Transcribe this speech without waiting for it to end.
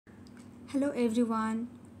Hello everyone.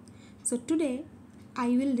 So today I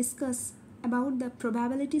will discuss about the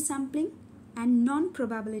probability sampling and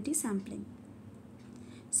non-probability sampling.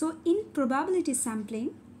 So in probability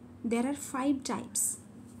sampling there are 5 types.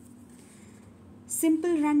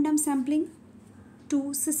 Simple random sampling,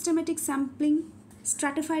 2 systematic sampling,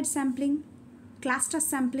 stratified sampling, cluster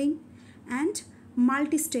sampling and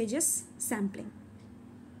multi-stages sampling.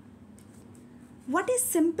 What is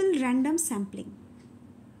simple random sampling?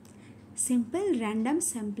 Simple random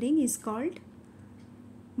sampling is called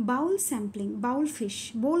bowl sampling, bowl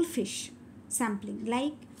fish sampling.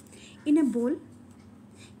 Like in a bowl,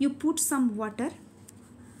 you put some water.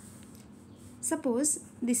 Suppose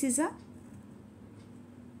this is a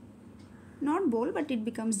not bowl but it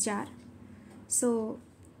becomes jar. So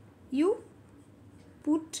you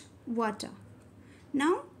put water.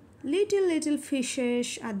 Now little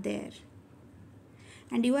fishes are there.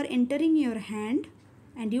 And you are entering your hand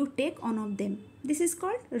and you take one of them. This is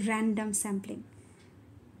called random sampling.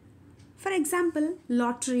 For example,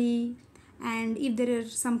 lottery, and if there are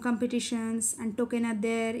some competitions and token are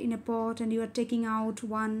there in a pot and you are taking out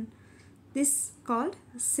one, this is called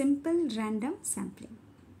simple random sampling.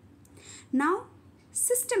 Now,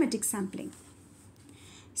 systematic sampling.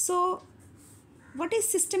 So, what is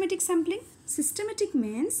systematic sampling? Systematic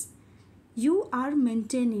means you are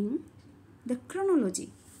maintaining the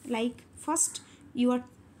chronology. Like first you are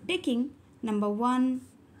taking number 1,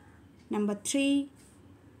 number 3,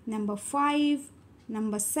 number 5,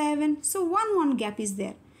 number 7. So one gap is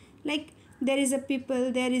there. Like there is a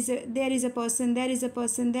people, there is a person, there is a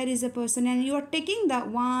person, there is a person, and you are taking the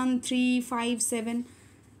 1, 3, 5, 7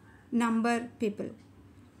 number people.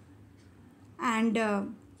 And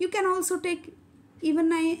you can also take even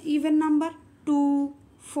number 2,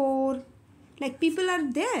 4. Like people are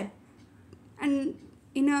there and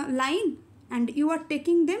in a line, and you are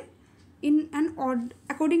taking them in an odd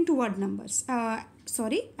according to odd numbers.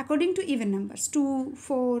 According to even numbers. 2,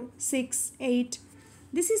 4, 6, 8.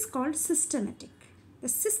 This is called systematic. The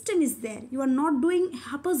system is there. You are not doing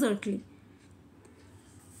haphazardly.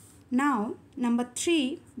 Now, number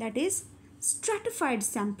 3, that is stratified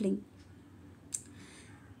sampling.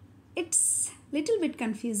 It's little bit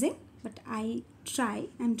confusing, but I'm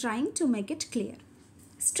trying to make it clear.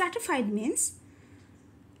 Stratified means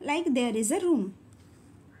like there is a room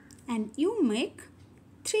and you make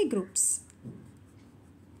 3 groups: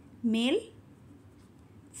 male,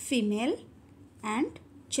 female and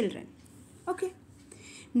children. Okay.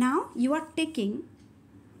 Now you are taking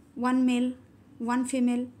 1 male, 1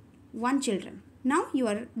 female, 1 children. Now you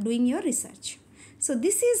are doing your research. So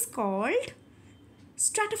this is called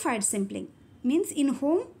stratified sampling. Means in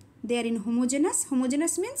home they are in homogeneous.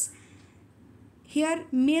 Homogeneous means here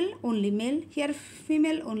male only male, here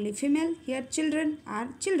female only female, here children are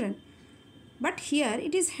children. But here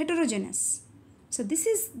it is heterogeneous. So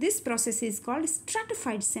this process is called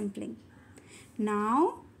stratified sampling.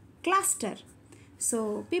 Now cluster.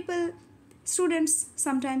 So students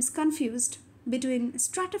sometimes confused between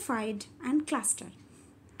stratified and cluster.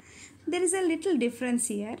 There is a little difference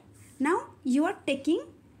here. Now you are taking,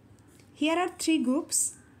 here are 3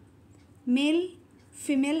 groups, male,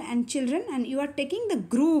 female and children, and you are taking the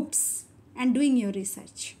groups and doing your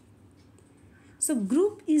research. So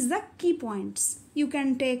group is the key points. You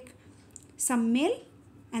can take some male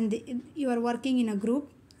and you are working in a group,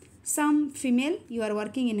 some female you are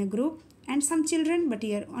working in a group, and some children but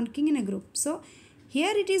you are working in a group. So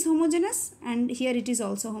here it is homogeneous and here it is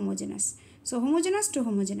also homogeneous. So homogeneous to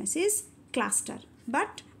homogeneous is cluster,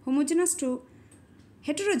 but homogeneous to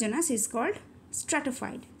heterogeneous is called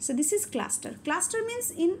stratified. So this is cluster. Cluster means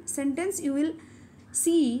in sentence you will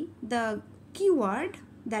see the keyword,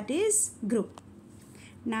 that is group.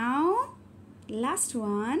 Now last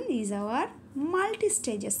one is our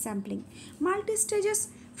multi-stages sampling. Multi-stages,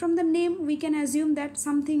 from the name we can assume that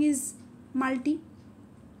something is multi,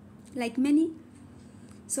 like many.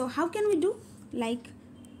 So how can we do? Like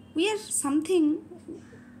we are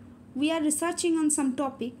researching on some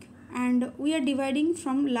topic and we are dividing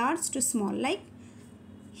from large to small. Like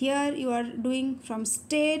here you are doing from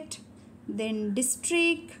state, then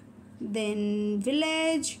district, then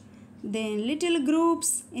village, then little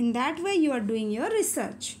groups. In that way you are doing your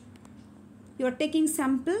research. You are taking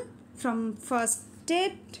sample from first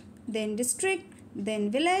state, then district, then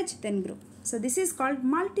village, then group. So this is called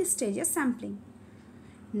multi-stages sampling.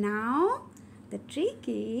 Now the trick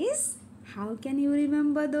is, how can you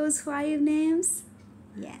remember those 5 names?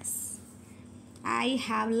 Yes, I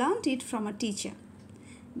have learnt it from a teacher,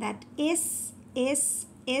 that SSSCM